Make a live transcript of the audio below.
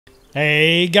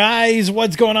Hey guys,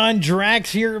 what's going on?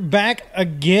 Drax here, back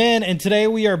again, and today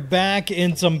we are back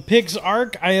in some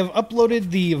PixArk. I have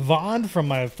uploaded the VOD from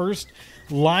my first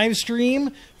live stream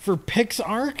for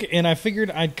PixArk, and I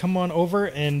figured I'd come on over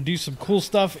and do some cool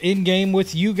stuff in-game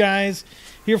with you guys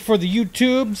here for the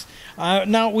YouTubes.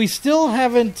 Now, we still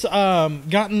haven't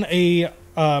gotten a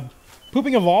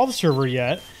Pooping Evolve server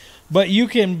yet, but you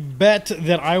can bet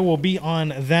that I will be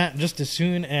on that just as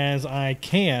soon as I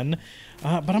can.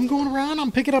 But I'm going around,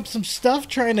 I'm picking up some stuff,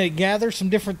 trying to gather some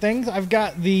different things. I've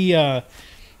got the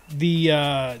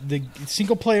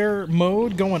single player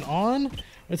mode going on.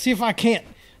 Let's see if I can't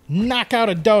knock out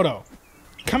a dodo.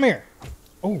 Come here.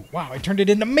 Oh, wow, I turned it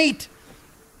into meat.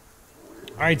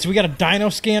 All right, so we got a dino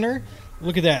scanner.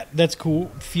 Look at that. That's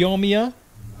cool. Phiomia,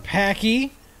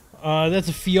 Packy. That's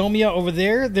a Phiomia over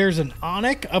there. There's an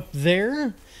Onyx up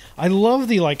there. I love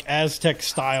the, like, Aztec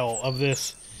style of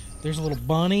this. There's a little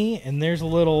bunny, and there's a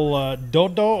little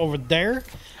dodo over there.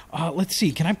 Let's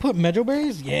see. Can I put medjo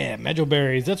berries? Yeah, medjo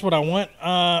berries. That's what I want.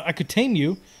 I could tame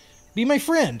you. Be my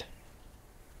friend.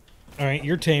 All right,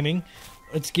 you're taming.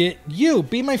 Let's get you.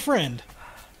 Be my friend.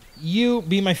 You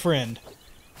be my friend.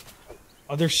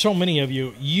 Oh, there's so many of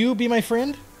you. You be my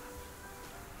friend.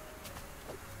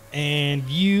 And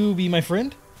you be my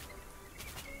friend.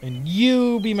 And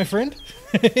you be my friend.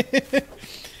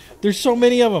 There's so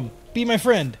many of them. Be my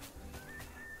friend.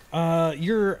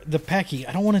 You're the Packy.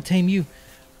 I don't want to tame you.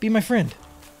 Be my friend.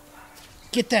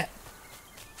 Get that.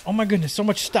 Oh my goodness, so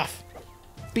much stuff.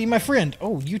 Be my friend.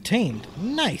 Oh, you tamed.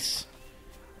 Nice.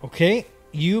 Okay,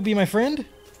 you be my friend.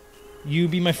 You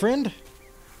be my friend.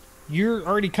 You're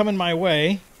already coming my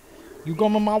way. You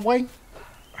going my way?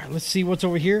 All right, let's see what's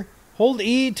over here. Hold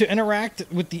E to interact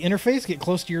with the interface. Get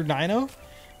close to your dino.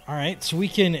 All right, so we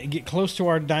can get close to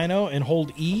our dino and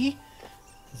hold E.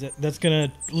 That's going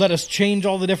to let us change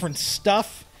all the different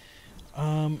stuff.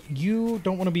 You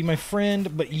don't want to be my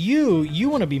friend, but you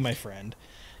want to be my friend.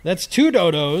 That's 2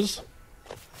 dodos.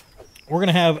 We're going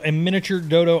to have a miniature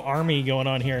dodo army going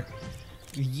on here.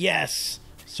 Yes.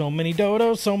 So many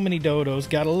dodos, so many dodos.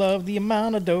 Gotta love the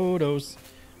amount of dodos.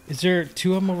 Is there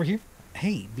 2 of them over here?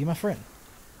 Hey, be my friend.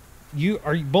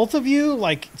 Are both of you,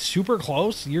 like, super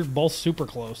close? You're both super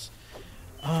close.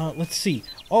 Let's see.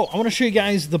 Oh, I want to show you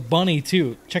guys the bunny,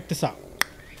 too. Check this out.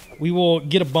 We will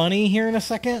get a bunny here in a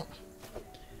second.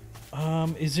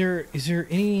 Is there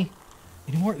any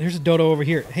more? There's a dodo over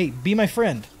here. Hey, be my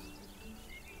friend.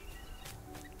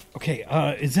 Okay,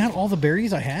 is that all the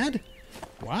berries I had?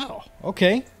 Wow,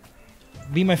 okay.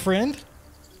 Be my friend.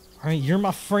 All right, you're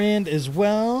my friend as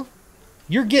well.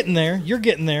 You're getting there. You're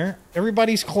getting there.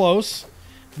 Everybody's close.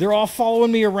 They're all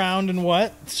following me around and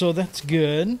what, so that's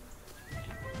good.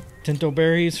 Tinto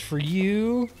berries for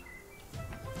you.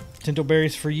 Tinto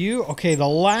berries for you. Okay, the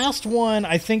last one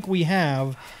I think we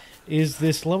have is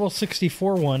this level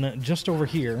 64 one just over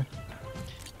here.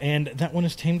 And that one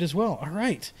is tamed as well. All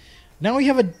right. Now we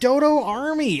have a dodo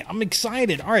army. I'm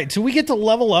excited. All right, so we get to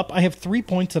level up. I have 3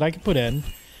 points that I can put in.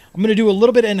 I'm going to do a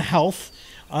little bit in health.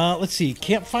 Let's see.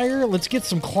 Campfire. Let's get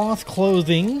some cloth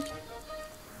clothing.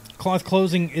 Cloth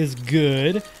clothing is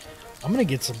good. I'm going to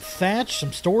get some thatch,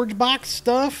 some storage box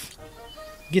stuff.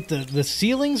 Get the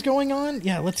ceilings going on.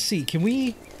 Yeah, let's see. Can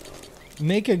we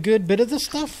make a good bit of this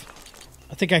stuff?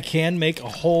 I think I can make a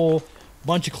whole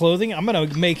bunch of clothing. I'm going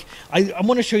to make... I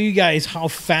want to show you guys how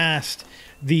fast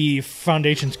the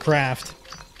foundations craft.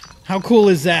 How cool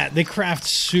is that? They craft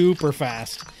super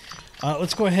fast.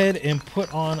 Let's go ahead and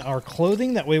put on our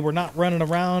clothing. That way we're not running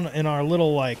around in our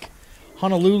little, like,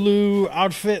 Honolulu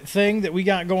outfit thing that we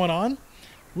got going on.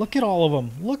 Look at all of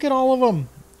them. Look at all of them.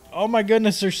 Oh my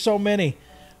goodness, there's so many.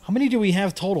 How many do we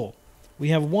have total? We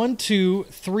have 1, 2,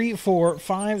 3, 4,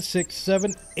 5, 6,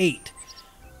 7, 8.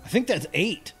 I think that's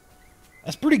 8.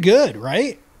 That's pretty good,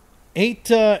 right? 8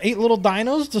 little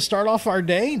dinos to start off our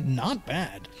day? Not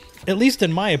bad. At least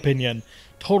in my opinion.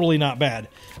 Totally not bad.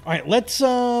 All right, let's,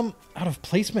 out of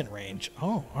placement range.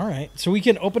 Oh, all right. So we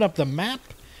can open up the map.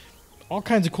 All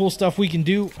kinds of cool stuff we can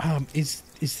do. Is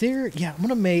there, yeah, I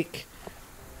want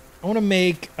to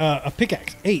make a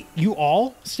pickaxe. Hey, you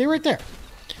all, stay right there.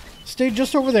 Stay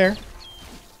just over there.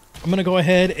 I'm going to go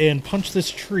ahead and punch this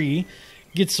tree,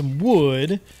 get some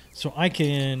wood, so I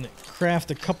can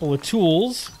craft a couple of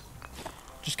tools.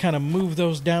 Just kind of move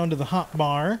those down to the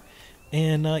hotbar.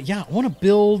 And, yeah, I want to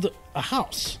build a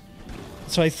house.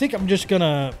 So I think I'm just going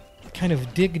to kind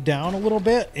of dig down a little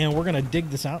bit, and we're going to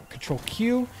dig this out. Control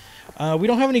Q. We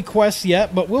don't have any quests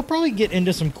yet, but we'll probably get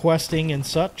into some questing and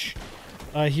such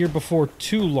here before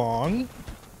too long.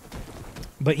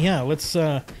 But yeah, let's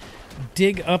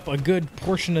dig up a good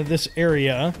portion of this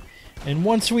area And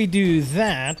once we do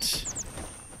that,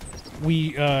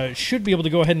 we should be able to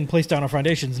go ahead and place down our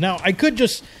foundations. Now, I could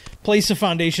just place the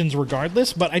foundations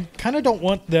regardless, but I kind of don't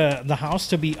want the house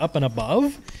to be up and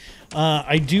above.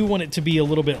 I do want it to be a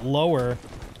little bit lower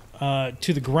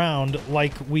to the ground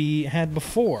like we had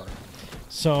before.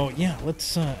 So, yeah,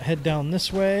 let's head down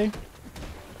this way.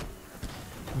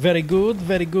 Very good,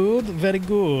 very good, very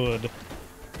good.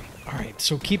 All right,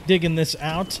 so keep digging this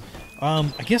out.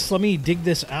 I guess let me dig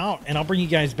this out, and I'll bring you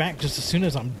guys back just as soon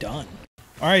as I'm done.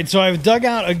 All right, so I've dug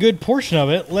out a good portion of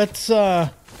it. Let's go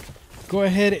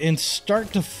ahead and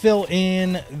start to fill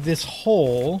in this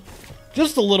hole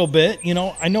just a little bit. You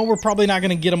know, I know we're probably not going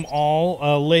to get them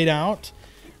all laid out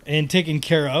and taken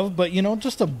care of, but, you know,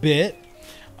 just a bit.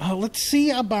 Let's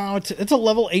see about... It's a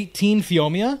level 18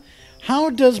 Phiomia. How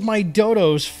does my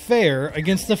dodos fare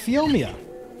against the Phiomia?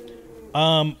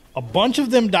 A bunch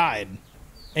of them died,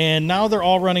 and now they're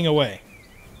all running away.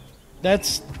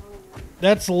 That's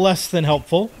less than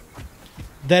helpful.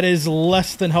 That is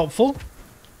less than helpful.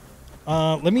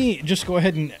 Let me just go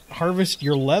ahead and harvest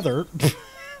your leather.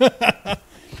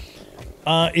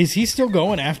 Is he still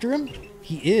going after him?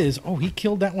 He is. Oh, he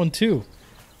killed that one too.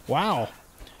 Wow.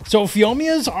 So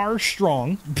Phiomias are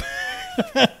strong.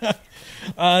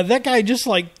 That guy just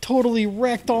like totally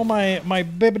wrecked all my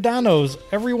baby-dinos,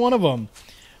 every one of them.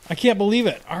 I can't believe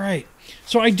it. All right.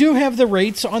 So I do have the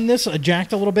rates on this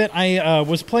jacked a little bit. I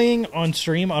was playing on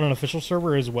stream on an official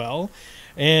server as well,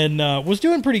 and was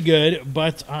doing pretty good,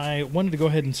 but I wanted to go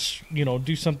ahead and, you know,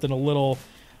 do something a little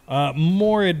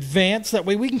more advanced. That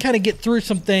way we can kind of get through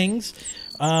some things.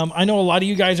 I know a lot of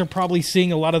you guys are probably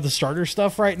seeing a lot of the starter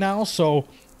stuff right now, so...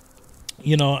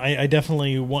 You know, I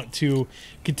definitely want to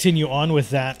continue on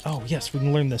with that. Oh, yes, we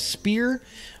can learn the spear.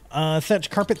 Thatch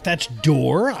carpet, thatch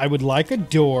door. I would like a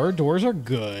door. Doors are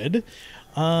good.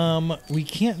 We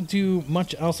can't do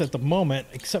much else at the moment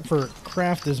except for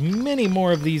craft as many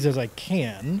more of these as I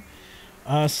can.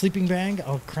 Sleeping bag,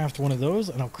 I'll craft one of those,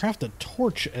 and I'll craft a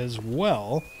torch as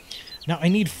well. Now, I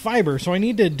need fiber, so I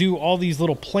need to do all these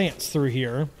little plants through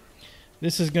here.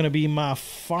 This is going to be my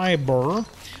fiber.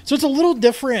 So it's a little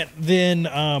different than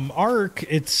Ark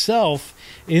itself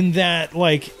in that,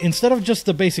 like, instead of just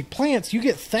the basic plants, you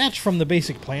get thatch from the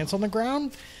basic plants on the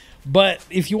ground. But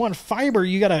if you want fiber,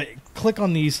 you got to click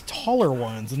on these taller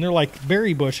ones, and they're like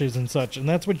berry bushes and such, and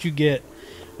that's what you get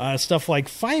stuff like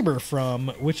fiber from,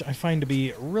 which I find to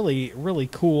be really, really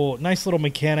cool. Nice little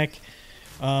mechanic.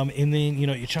 And then, you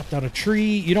know, you chop down a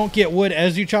tree. You don't get wood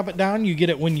as you chop it down. You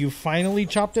get it when you finally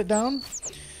chopped it down.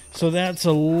 So that's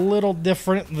a little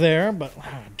different there. But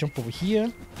jump over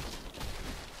here.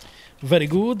 Very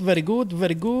good, very good,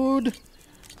 very good.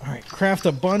 All right, craft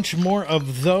a bunch more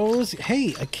of those.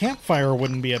 Hey, a campfire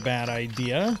wouldn't be a bad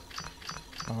idea.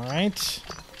 All right.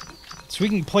 So we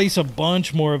can place a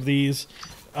bunch more of these.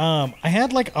 I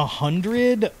had like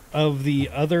 100 of the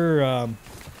other...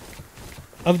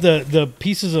 of the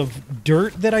pieces of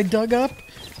dirt that I dug up.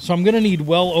 So I'm going to need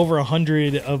well over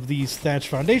 100 of these thatch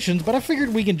foundations, but I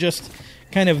figured we can just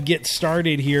kind of get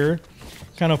started here,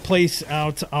 kind of place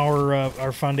out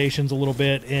our foundations a little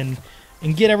bit and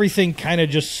get everything kind of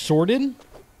just sorted.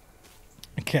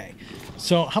 Okay,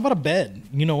 so how about a bed?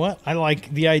 You know what? I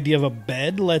like the idea of a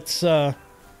bed. Let's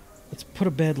put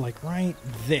a bed like right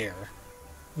there.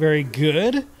 Very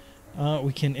good.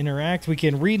 We can interact, we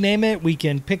can rename it, we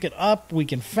can pick it up, we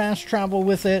can fast travel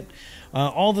with it.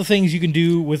 All the things you can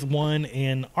do with one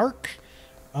in Ark.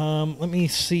 Let me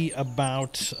see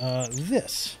about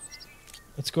this.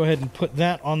 Let's go ahead and put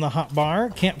that on the hot bar,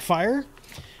 campfire.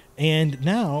 And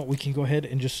now we can go ahead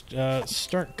and just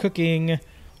start cooking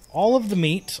all of the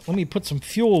meat. Let me put some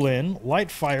fuel in,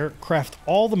 light fire, craft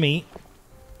all the meat.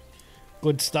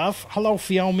 Good stuff. Hello,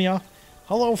 Phiomia.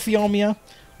 Hello, Phiomia.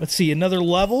 Let's see, another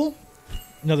level.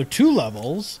 Another 2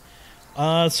 levels.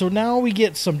 So now we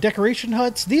get some decoration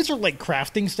huts. These are like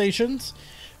crafting stations.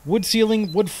 Wood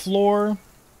ceiling, wood floor.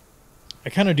 I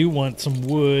kind of do want some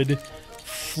wood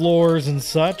floors and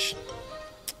such.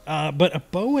 But a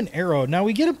bow and arrow. Now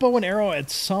we get a bow and arrow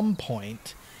at some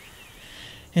point.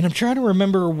 And I'm trying to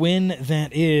remember when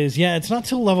that is. Yeah, it's not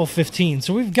till level 15.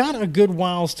 So we've got a good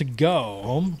whiles to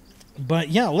go. But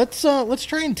yeah, let's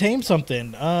try and tame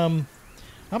something.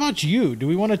 How about you? Do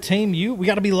we want to tame you? We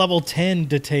got to be level 10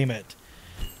 to tame it.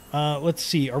 Let's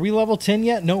see. Are we level 10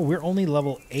 yet? No, we're only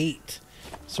level 8.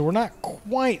 So we're not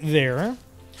quite there.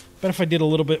 But if I did a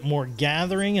little bit more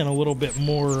gathering and a little bit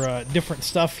more different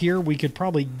stuff here, we could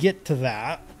probably get to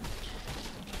that.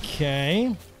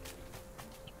 Okay.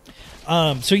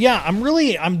 So yeah,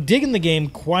 I'm digging the game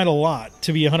quite a lot,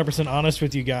 to be 100% honest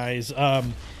with you guys.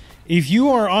 If you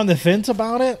are on the fence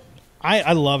about it,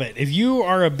 I love it. If you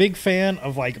are a big fan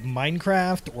of like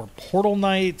Minecraft or Portal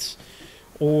Knights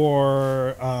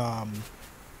or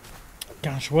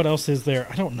gosh, what else is there?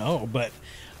 I don't know, but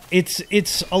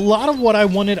it's a lot of what I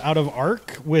wanted out of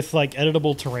Ark with like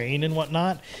editable terrain and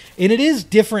whatnot, and it is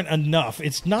different enough.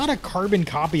 It's not a carbon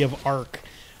copy of Ark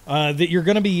that you're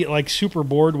going to be like super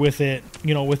bored with it,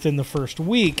 you know, within the first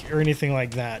week or anything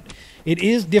like that. It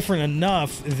is different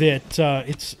enough that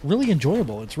it's really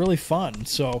enjoyable. It's really fun.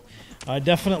 So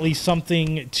definitely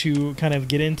something to kind of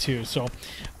get into. So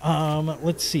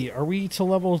let's see. Are we to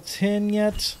level 10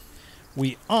 yet?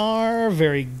 We are.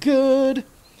 Very good.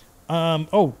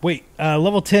 Oh, wait.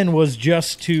 Level 10 was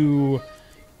just to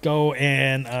go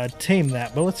and tame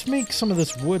that. But let's make some of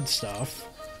this wood stuff.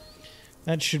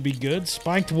 That should be good.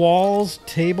 Spiked walls,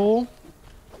 table.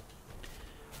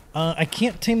 I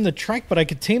can't tame the trike, but I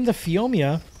could tame the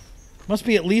Phiomia. Must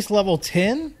be at least level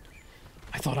 10?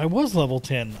 I thought I was level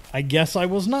 10. I guess I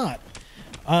was not.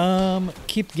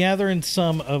 Keep gathering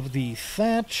some of the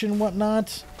thatch and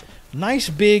whatnot. Nice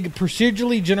big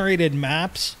procedurally generated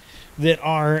maps that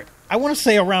are, I want to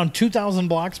say, around 2,000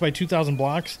 blocks by 2,000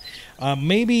 blocks.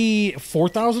 Maybe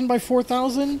 4,000 by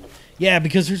 4,000. Yeah,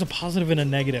 because there's a positive and a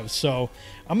negative. So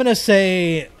I'm going to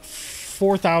say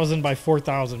 4,000 by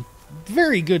 4,000.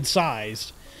 Very good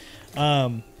sized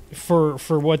for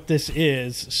what this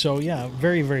is. So yeah,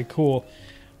 very, very cool.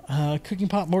 Cooking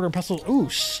pot, mortar, and pestle. Ooh,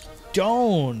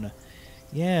 stone.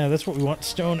 Yeah, that's what we want.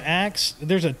 Stone axe.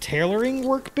 There's a tailoring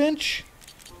workbench.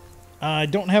 I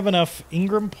don't have enough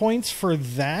Ingram points for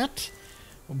that.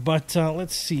 But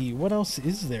let's see. What else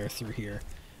is there through here?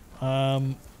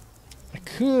 I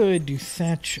could do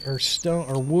thatch or stone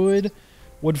or wood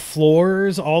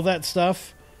floors, all that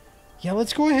stuff. Yeah,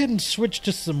 let's go ahead and switch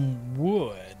to some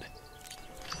wood.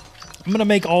 I'm going to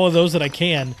make all of those that I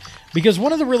can, because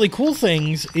one of the really cool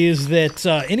things is that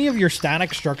any of your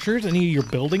static structures, any of your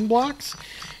building blocks,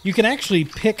 you can actually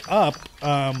pick up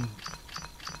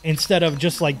instead of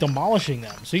just like demolishing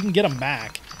them. So you can get them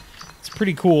back. It's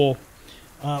pretty cool.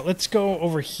 Let's go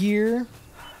over here.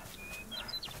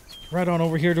 Right on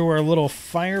over here to our little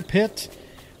fire pit.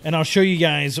 And I'll show you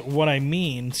guys what I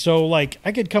mean. So like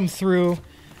I could come through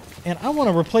and I want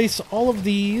to replace all of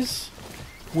these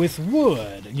with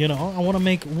wood. You know, I want to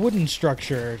make wooden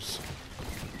structures.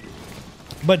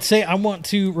 But say I want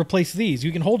to replace these.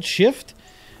 You can hold shift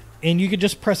and you can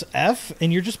just press F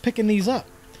and you're just picking these up.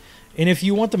 And if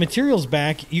you want the materials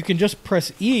back, you can just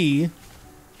press E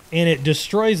and it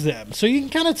destroys them. So you can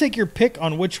kind of take your pick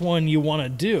on which one you want to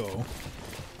do.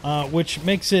 Which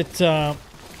makes it,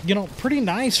 you know, pretty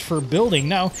nice for building.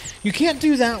 Now, you can't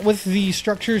do that with the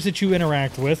structures that you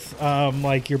interact with.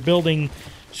 Like you're building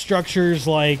structures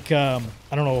like, I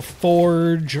don't know, a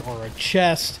forge or a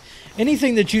chest.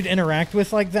 Anything that you'd interact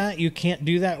with like that, you can't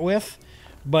do that with.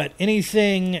 But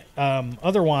anything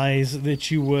otherwise that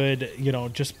you would, you know,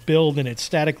 just build and it's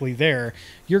statically there,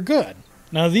 you're good.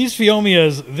 Now, these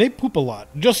Phiomias, they poop a lot.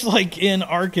 Just like in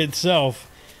Ark itself.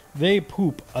 They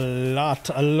poop a lot.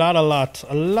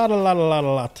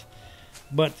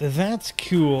 But that's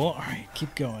cool. All right,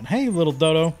 keep going. Hey, little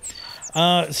dodo.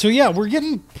 So yeah, we're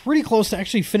getting pretty close to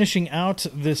actually finishing out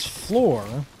this floor.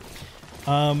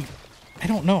 I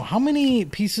don't know. How many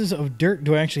pieces of dirt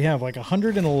do I actually have? Like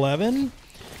 111?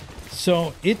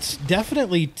 So it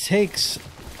definitely takes,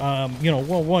 you know,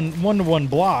 well, one to one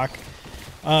block.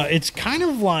 It's kind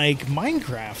of like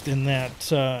Minecraft in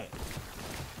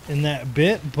that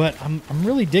bit, but I'm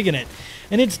really digging it.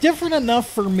 And it's different enough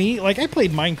for me. Like, I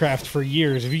played Minecraft for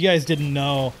years. If you guys didn't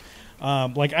know,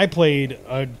 like, I played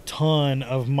a ton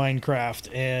of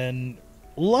Minecraft and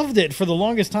loved it for the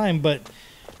longest time, but,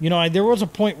 you know, there was a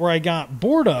point where I got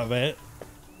bored of it,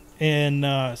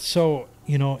 and so,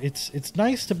 you know, it's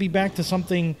nice to be back to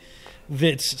something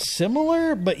that's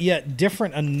similar, but yet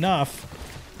different enough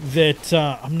that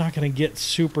I'm not going to get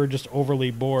super just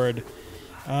overly bored.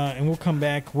 And we'll come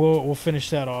back. We'll finish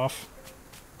that off.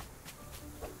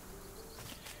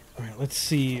 All right, let's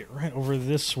see. Right over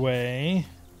this way.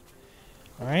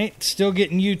 All right, still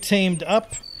getting you tamed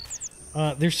up.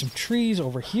 There's some trees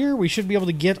over here. We should be able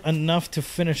to get enough to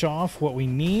finish off what we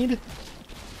need.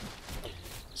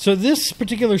 So this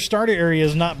particular starter area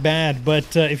is not bad,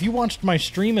 but if you watched my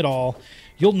stream at all,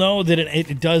 you'll know that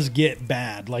it does get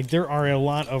bad. Like, there are a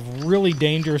lot of really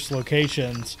dangerous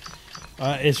locations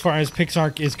as far as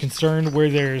PixArk is concerned, where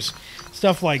there's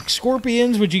stuff like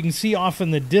scorpions, which you can see off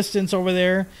in the distance over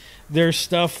there. There's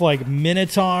stuff like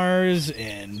minotaurs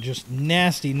and just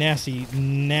nasty, nasty,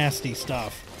 nasty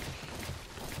stuff.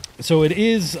 So it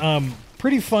is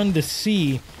pretty fun to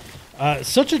see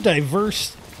such a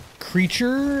diverse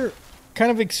creature kind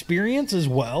of experience as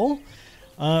well.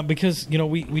 Because, you know,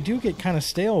 we do get kind of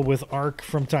stale with Ark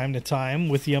from time to time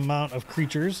with the amount of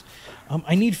creatures.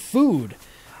 I need food.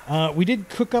 We did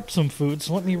cook up some food,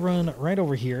 so let me run right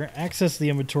over here, access the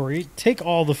inventory, take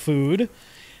all the food,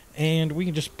 and we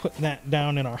can just put that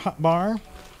down in our hotbar.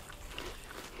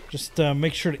 Just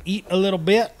make sure to eat a little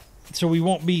bit so we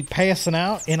won't be passing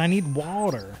out, and I need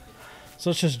water. So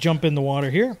let's just jump in the water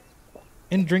here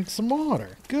and drink some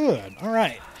water. Good. All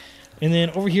right. And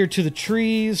then over here to the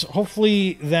trees.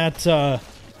 Hopefully that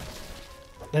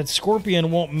that scorpion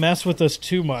won't mess with us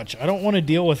too much. I don't want to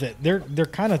deal with it. They're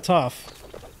kind of tough.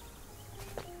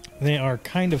 They are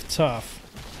kind of tough.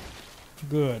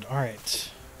 Good. All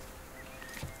right.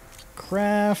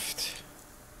 Craft.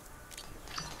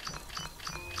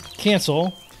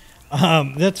 Cancel.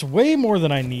 That's way more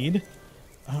than I need.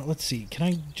 Let's see. Can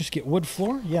I just get wood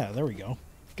floor? Yeah, there we go.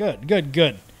 Good, good,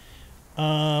 good.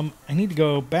 I need to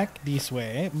go back this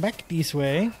way. Back this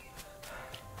way.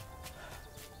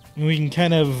 And we can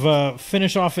kind of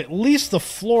finish off at least the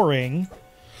flooring.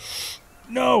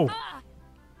 No!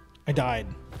 I died.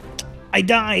 I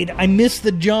died! I missed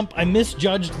the jump. I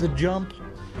misjudged the jump.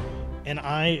 And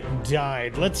I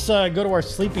died. Let's go to our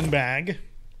sleeping bag.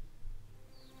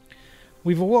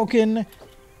 We've awoken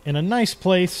in a nice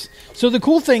place. So the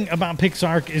cool thing about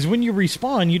PixArk is when you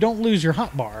respawn, you don't lose your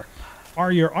hotbar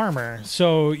or your armor.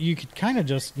 So you could kind of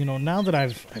just, you know, now that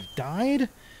I've died,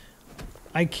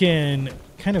 I can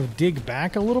kind of dig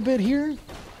back a little bit here.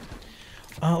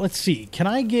 Let's see. Can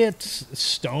I get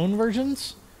stone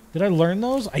versions? Did I learn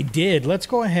those? I did. Let's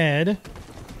go ahead.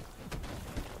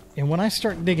 And when I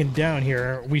start digging down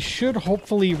here, we should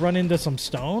hopefully run into some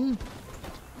stone.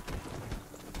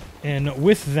 And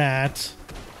with that,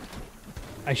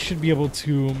 I should be able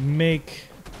to make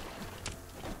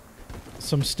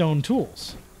some stone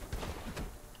tools.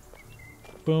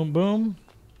 Boom, boom.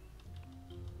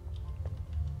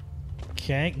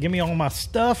 Okay, give me all my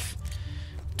stuff.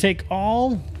 Take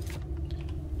all.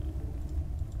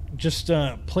 Just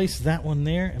place that one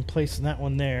there and place that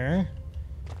one there.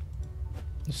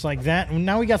 Just like that. And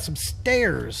now we got some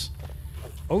stairs.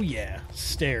 Oh yeah,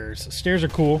 stairs. Stairs are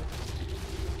cool.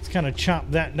 Let's kind of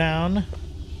chop that down.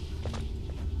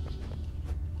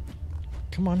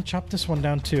 Come on, chop this one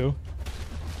down too.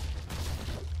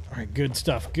 Alright, good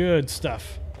stuff, good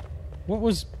stuff. What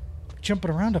was jumping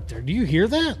around up there? Do you hear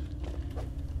that?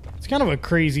 It's kind of a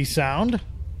crazy sound.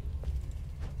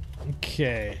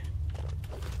 Okay.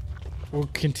 We'll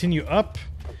continue up.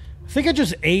 I think I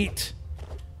just ate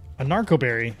a narco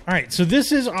berry. Alright, so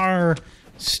this is our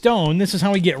stone. This is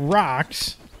how we get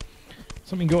rocks.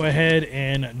 So let me go ahead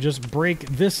and just break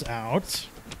this out.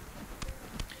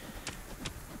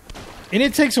 And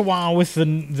it takes a while with the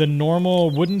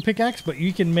normal wooden pickaxe, but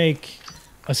you can make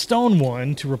a stone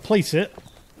one to replace it.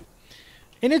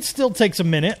 And it still takes a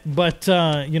minute, but,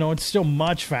 you know, it's still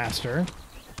much faster.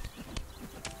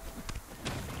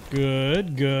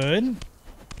 Good, good.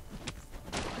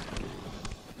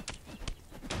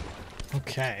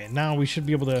 Okay, now we should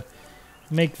be able to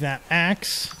make that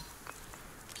axe.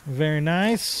 Very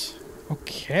nice.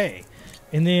 Okay.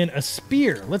 And then a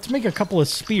spear. Let's make a couple of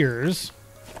spears.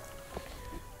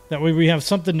 That way we have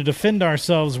something to defend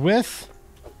ourselves with.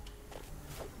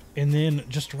 And then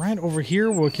just right over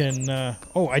here we can...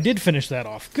 oh, I did finish that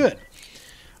off. Good.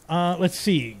 Let's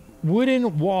see.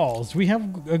 Wooden walls. We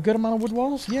have a good amount of wood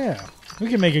walls? Yeah. We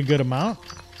can make a good amount.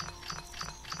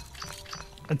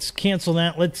 Let's cancel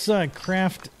that. Let's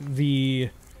craft the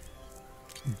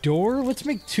door. Let's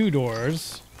make 2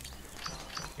 doors.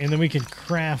 And then we can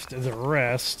craft the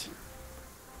rest.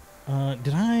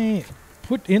 Did I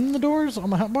put in the doors on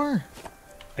my hotbar?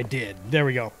 I did. There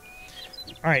we go.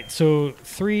 Alright, so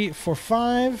 3, 4,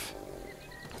 5.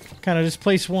 Kind of just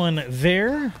place one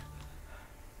there.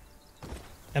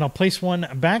 And I'll place one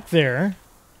back there.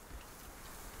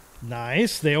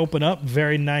 Nice. They open up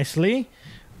very nicely.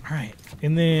 Alright,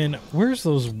 and then where's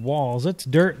those walls? That's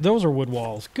dirt. Those are wood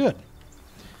walls. Good.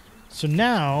 So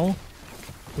now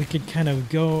we could kind of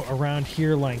go around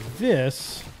here like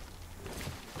this,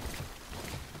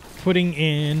 putting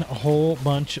in a whole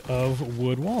bunch of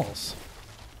wood walls.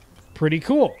 Pretty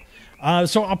cool.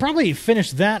 So I'll probably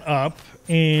finish that up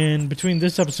in between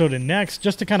this episode and next,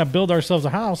 just to kind of build ourselves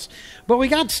a house. But we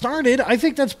got started. I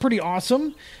think that's pretty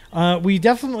awesome. We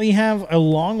definitely have a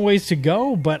long ways to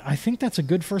go, but I think that's a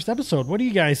good first episode. What do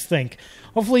you guys think?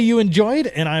 Hopefully you enjoyed,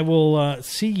 and I will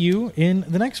see you in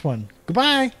the next one.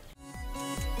 Goodbye.